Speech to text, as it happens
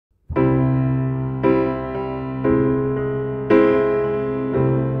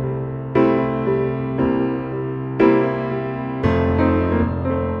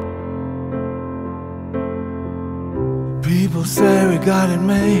got it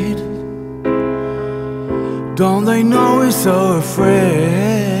made. Don't they know he's so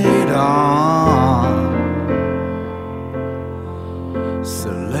afraid?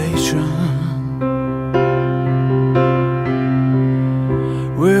 Isolation.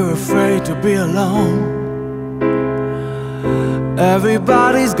 We're afraid to be alone.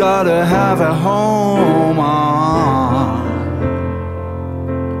 Everybody's gotta have a home.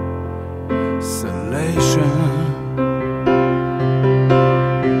 Isolation.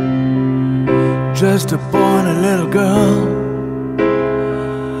 Just a boy and a little girl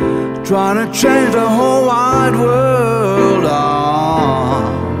trying to change the whole wide world.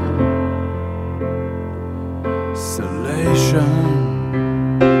 Isolation.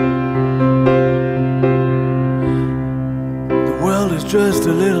 The world is just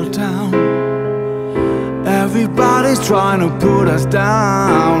a little town. Everybody's trying to put us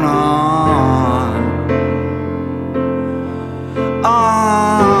down.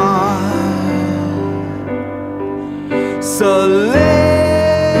 Isolation.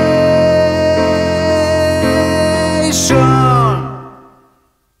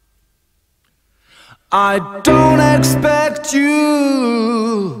 I don't expect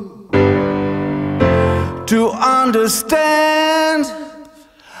you to understand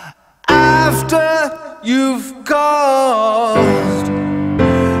after you've caused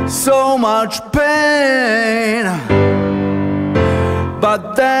so much pain.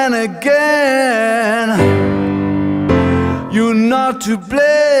 But then again, you're not to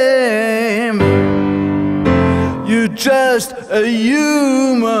blame. You're just a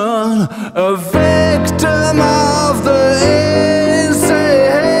human, a victim of the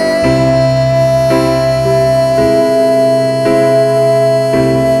insane.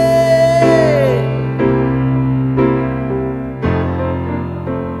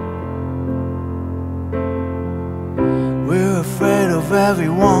 We're afraid of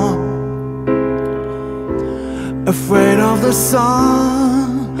everyone, afraid of the sun.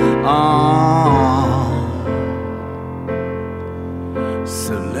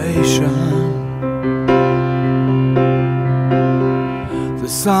 Isolation. The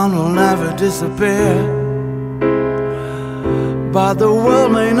sun will never disappear, but the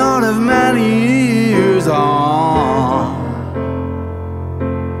world may not have many years.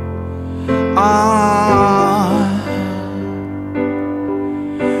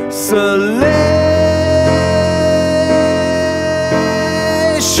 Isolation.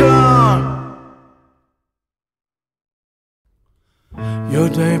 Your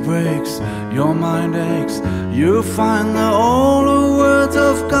day breaks, your mind aches. You find that all the words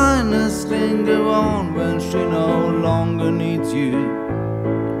of kindness linger on when she no longer needs you.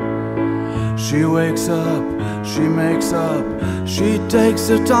 She wakes up, she makes up, she takes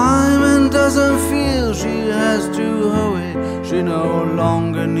her time and doesn't feel she has to hurry. She no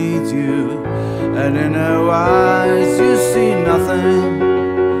longer needs you, and in her eyes you see nothing.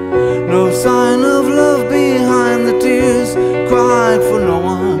 No sign of love behind the tears cried for no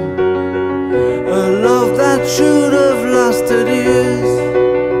one. A love that should have lasted years.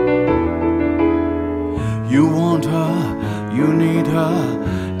 You want her, you need her,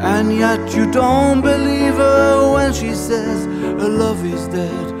 and yet you don't believe her when she says her love is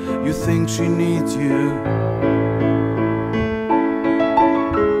dead. You think she needs you.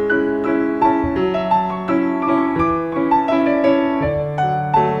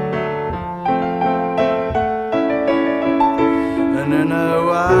 And in her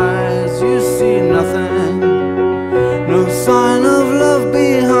eyes you see nothing. No sign of love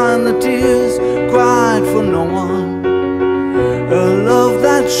behind the tears cried for no one. A love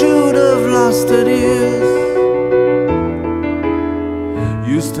that should have lasted years.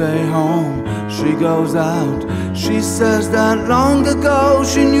 You stay home, she goes out. She says that long ago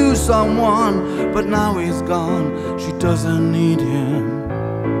she knew someone, but now he's gone, she doesn't need him.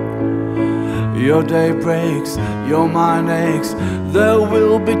 Your day breaks, your mind aches. There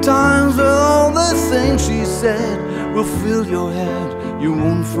will be times where all the things she said will fill your head. You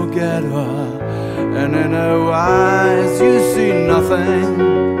won't forget her, and in her eyes you see nothing.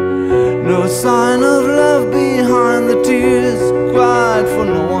 No sign of love behind